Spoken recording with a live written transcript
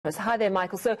Hi there,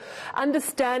 Michael. So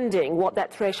understanding what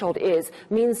that threshold is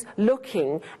means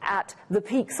looking at the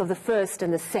peaks of the first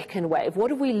and the second wave. What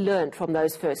have we learned from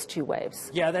those first two waves?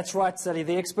 Yeah, that's right, Sally.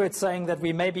 The experts saying that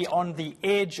we may be on the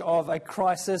edge of a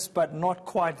crisis, but not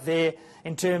quite there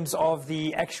in terms of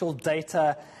the actual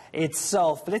data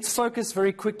itself. But let's focus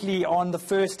very quickly on the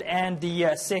first and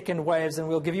the second waves, and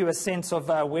we'll give you a sense of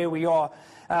where we are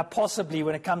possibly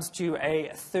when it comes to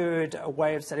a third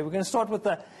wave. Sally, we're going to start with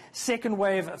the second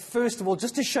wave, first of all,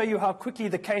 just to show you how quickly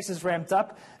the cases ramped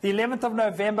up. The 11th of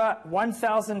November,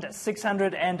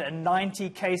 1,690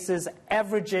 cases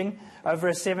averaging over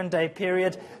a 7-day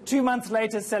period. 2 months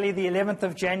later, Sally, the 11th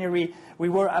of January, we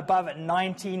were above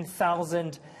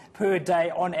 19,000 per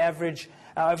day on average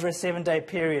over a 7-day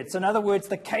period. So in other words,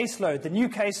 the caseload, the new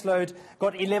caseload,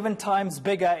 got 11 times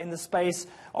bigger in the space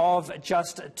of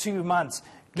just 2 months.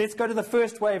 Let's go to the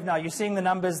first wave now. You're seeing the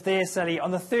numbers there, Sally.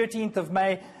 On the 13th of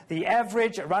May, the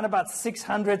average around about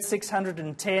 600,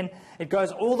 610. It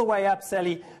goes all the way up,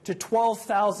 Sally, to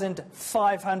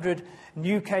 12,500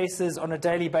 new cases on a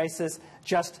daily basis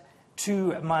just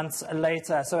 2 months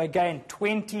later. So again,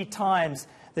 20 times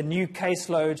the new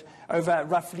caseload over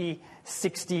roughly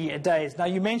 60 days. Now,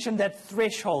 you mentioned that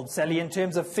threshold, Sally, in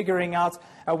terms of figuring out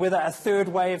whether a third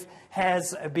wave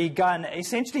has begun.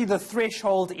 Essentially, the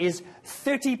threshold is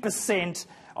 30%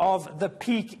 of the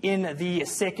peak in the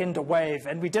second wave.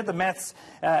 And we did the maths,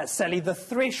 Sally. The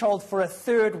threshold for a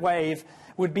third wave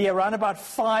would be around about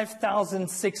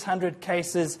 5,600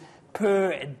 cases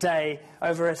per day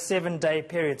over a 7-day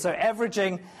period. So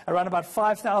averaging around about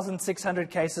 5,600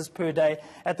 cases per day.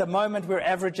 At the moment, we're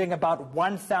averaging about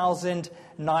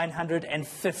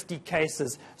 1,950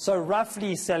 cases. So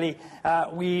roughly, Sally,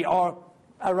 we are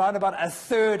around about a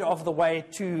third of the way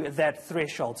to that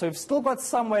threshold. So we've still got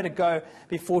some way to go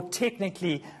before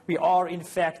technically we are, in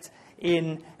fact,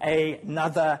 in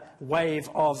another wave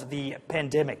of the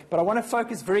pandemic. But I want to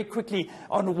focus very quickly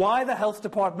on why the Health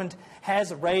Department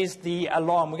has raised the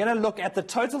alarm. We're going to look at the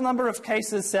total number of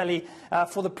cases, Sally,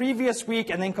 for the previous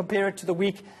week and then compare it to the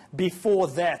week before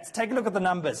that. Take a look at the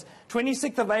numbers.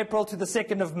 26th of April to the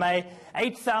 2nd of May,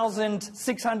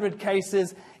 8,600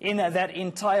 cases in that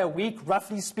entire week,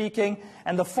 roughly speaking.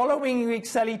 And the following week,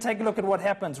 Sally, take a look at what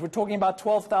happens. We're talking about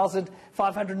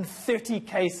 12,530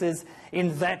 cases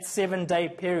in that 7-day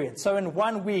period. So in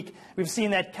 1 week, we've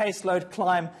seen that caseload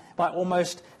climb by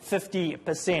almost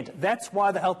 50%. That's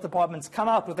why the Health Department's come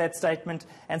out with that statement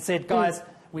and said, guys,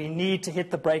 we need to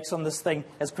hit the brakes on this thing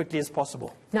as quickly as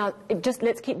possible. Now, just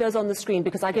let's keep those on the screen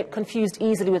because I get confused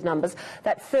easily with numbers.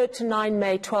 That 3rd to 9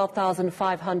 May,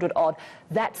 12,500 odd,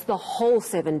 that's the whole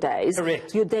 7 days.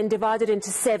 Correct. You then divide it into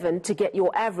 7 to get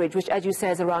your average, which, as you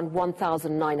say, is around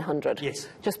 1,900. Yes.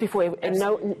 Just before, and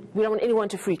no, we don't want anyone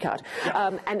to freak out.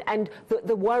 Yeah. And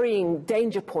the worrying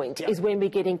danger point is when we're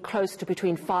getting close to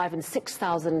between 5,000 and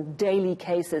 6,000 daily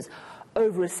cases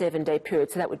over a 7-day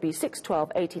period. So that would be 6,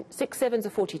 12, 18, 6 sevens are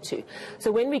 42. So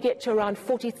when we get to around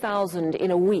 40,000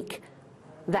 in a week,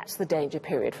 that's the danger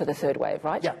period for the third wave,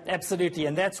 right? Yeah, absolutely.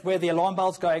 And that's where the alarm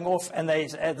bells going off and they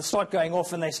start going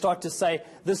off and they start to say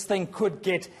this thing could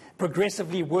get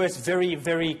progressively worse very,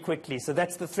 very quickly. So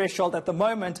that's the threshold at the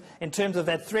moment. In terms of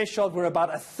that threshold, we're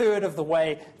about a third of the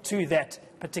way to that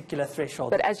particular threshold.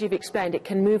 But as you've explained, it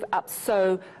can move up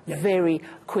so very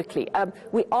quickly.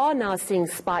 We are now seeing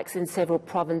spikes in several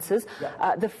provinces.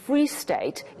 The Free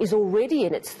State is already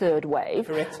in its third wave.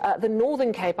 Correct. The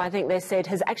Northern Cape, I think they said,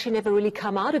 has actually never really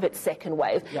come out of its second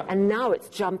wave, and now it's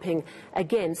jumping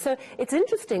again. So it's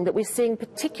interesting that we're seeing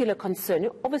particular concern.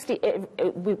 Obviously,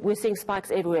 we're seeing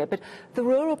spikes everywhere, but the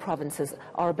rural provinces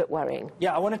are a bit worrying.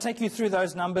 Yeah, I want to take you through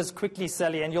those numbers quickly,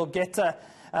 Sally, and you'll get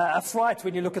a fright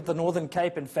when you look at the Northern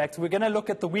Cape, in fact. We're going to look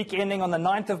at the week ending on the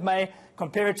 9th of May,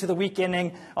 compare it to the week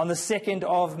ending on the 2nd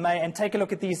of May, and take a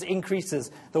look at these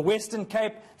increases. The Western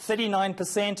Cape,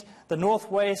 39%. The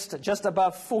Northwest, just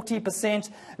above 40%.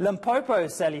 Limpopo,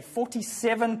 Sally,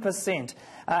 47%.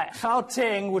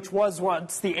 Gauteng, which was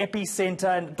once the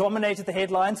epicenter and dominated the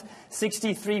headlines,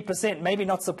 63%. Maybe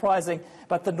not surprising,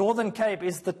 but the Northern Cape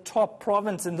is the top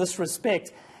province in this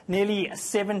respect. Nearly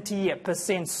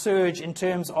 70% surge in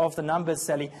terms of the numbers,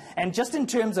 Sally. And just in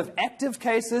terms of active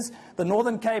cases, the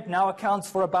Northern Cape now accounts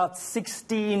for about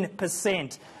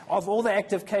 16% of all the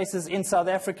active cases in South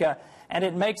Africa, and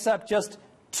it makes up just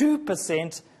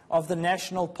 2% of the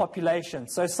national population.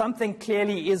 So something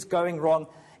clearly is going wrong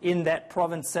in that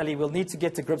province, Sally. We'll need to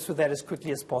get to grips with that as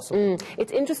quickly as possible.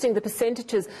 It's interesting, the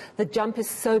percentages, the jump is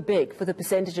so big for the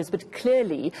percentages, but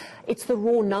clearly it's the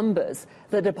raw numbers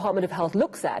the Department of Health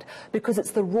looks at, because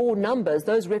it's the raw numbers.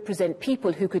 Those represent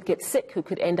people who could get sick, who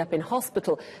could end up in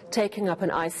hospital, taking up an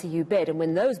ICU bed, and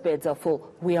when those beds are full,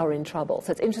 we are in trouble.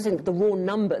 So it's interesting that the raw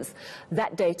numbers,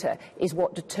 that data is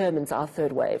what determines our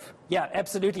third wave. Yeah,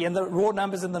 absolutely. And the raw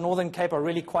numbers in the Northern Cape are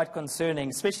really quite concerning,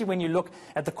 especially when you look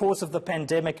at the course of the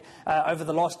pandemic over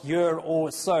the last year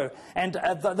or so. And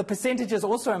the percentage is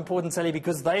also important, Sally,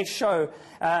 because they show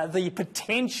the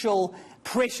potential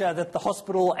pressure that the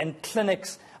hospital and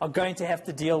clinics are going to have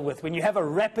to deal with. When you have a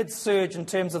rapid surge in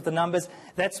terms of the numbers,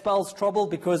 that spells trouble,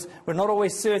 because we're not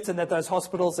always certain that those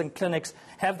hospitals and clinics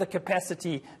have the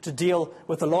capacity to deal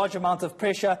with a large amount of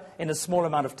pressure in a small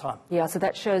amount of time. Yeah, so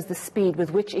that shows the speed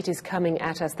with which it is coming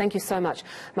at us. Thank you so much,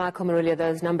 Michael Marillier.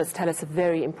 Those numbers tell us a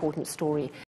very important story.